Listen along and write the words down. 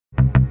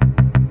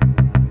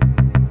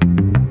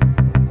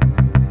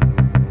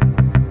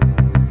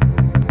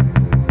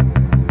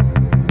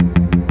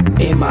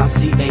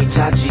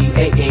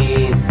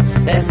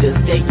brilliance-Welcome. That's the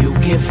state you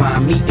can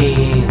find me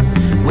in.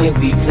 When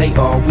we play,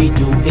 all we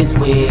do is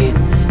win.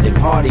 Then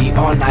party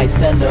all night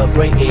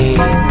celebrating.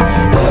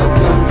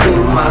 Welcome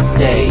to my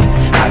state.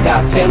 I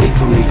got family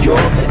from New York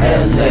to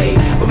LA,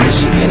 but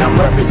Michigan I'm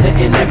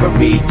representing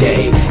every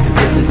day. Cause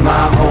this is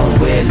my home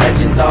where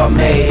legends are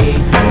made.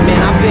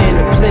 Man, I've been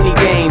to plenty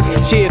games,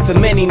 cheered for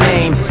many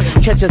names.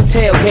 Catch us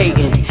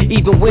tailgating,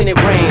 even when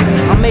it rains.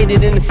 I made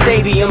it in the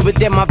stadium, but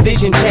then my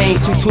vision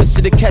changed. Too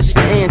twisted to catch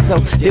the end, so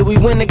did we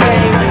win the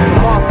game?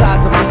 From all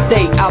sides of my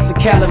state, out to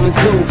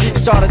Kalamazoo.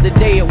 Started the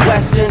day at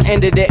Western,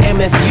 ended at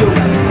MSU.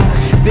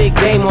 Big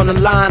game on the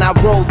line, I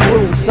roll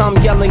through. Some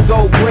yelling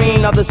go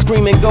green, others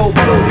screaming go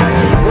blue.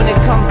 When it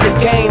comes to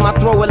game, I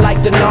throw it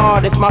like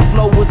Denard. If my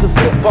flow was a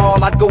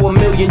football, I'd go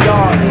 1,000,000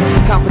 yards.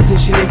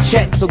 Competition in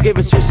check, so give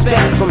us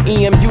respect. From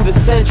EMU to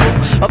Central,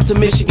 up to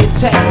Michigan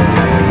Tech.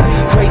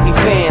 Crazy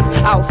fans,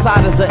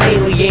 outsiders are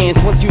aliens.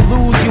 Once you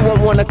lose, you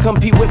won't wanna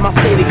compete with my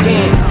state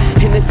again.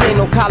 And this ain't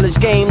no college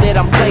game that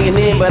I'm playing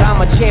in, but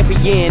I'm a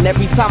champion.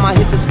 Every time I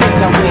hit the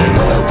stage, I win.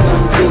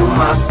 Welcome to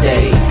my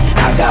state.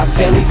 I got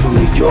family from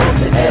New York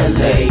to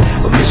LA,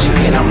 but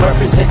Michigan I'm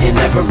representing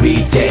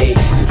every day.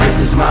 Cause this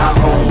is my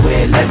home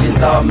where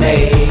legends are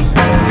made.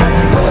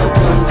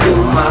 Welcome to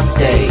my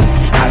state.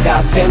 I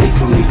got family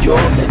from New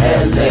York to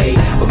LA,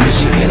 but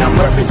Michigan I'm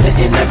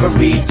representing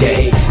every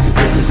day. Cause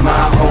this is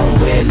my home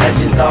where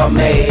legends are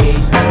made.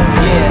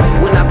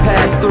 Yeah, when I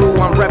pass through,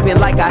 I'm repping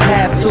like I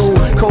have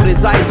to. Cold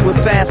as ice with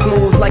fast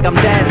moves like I'm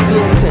dad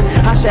soon.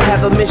 I should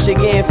have a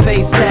Michigan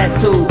face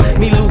tattoo.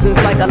 Me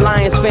losing's like a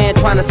Lions fan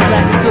trying to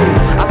slap Sue.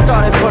 I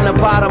started from the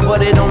bottom,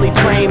 but it only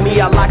trained me.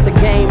 I locked the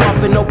game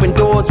up and opened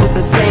doors with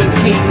the same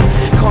key.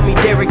 Call me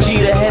Derek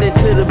Jeter, headed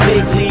to the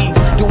big leagues.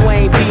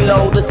 Dwayne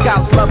Below, the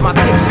scouts love my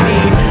pitch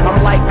speed.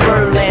 I'm like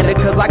Verlander,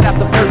 cause I got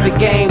the perfect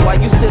game. While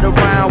you sit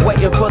around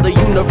waiting for the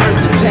universe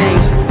to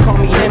change. Call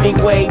me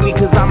Hemingway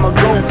because I'm a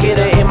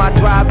go-getter. And my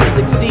drive to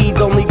succeed's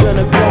only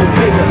gonna grow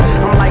bigger.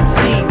 I'm like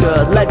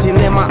Seeger, legend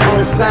in my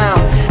own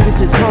sound.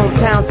 This is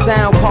hometown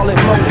sound, call it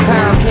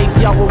Motown. In case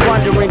y'all were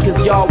wondering,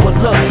 cause y'all would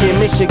look. In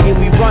Michigan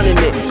we running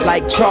it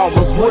like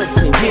Charles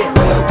Woodson, yeah.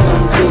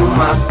 Welcome to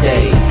my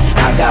state.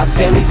 I got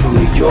family from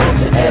New York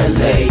to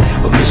LA,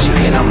 but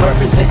Michigan I'm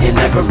representing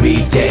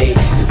every day.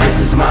 Cause this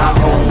is my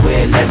home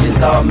where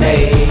legends are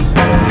made.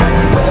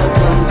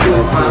 Welcome to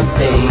my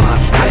state.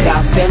 I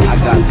got family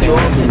from New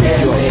York to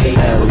LA,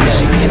 but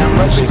Michigan I'm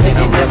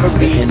representing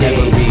every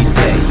day. Cause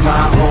this is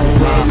my home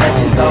where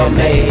legends are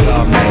made.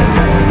 brilliance-Welcome.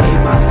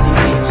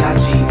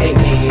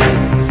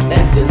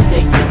 That's the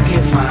state you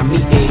can find me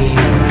in.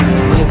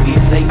 When we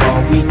play,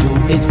 all we do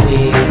is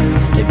win.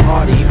 Then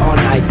party all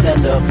night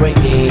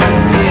celebrating.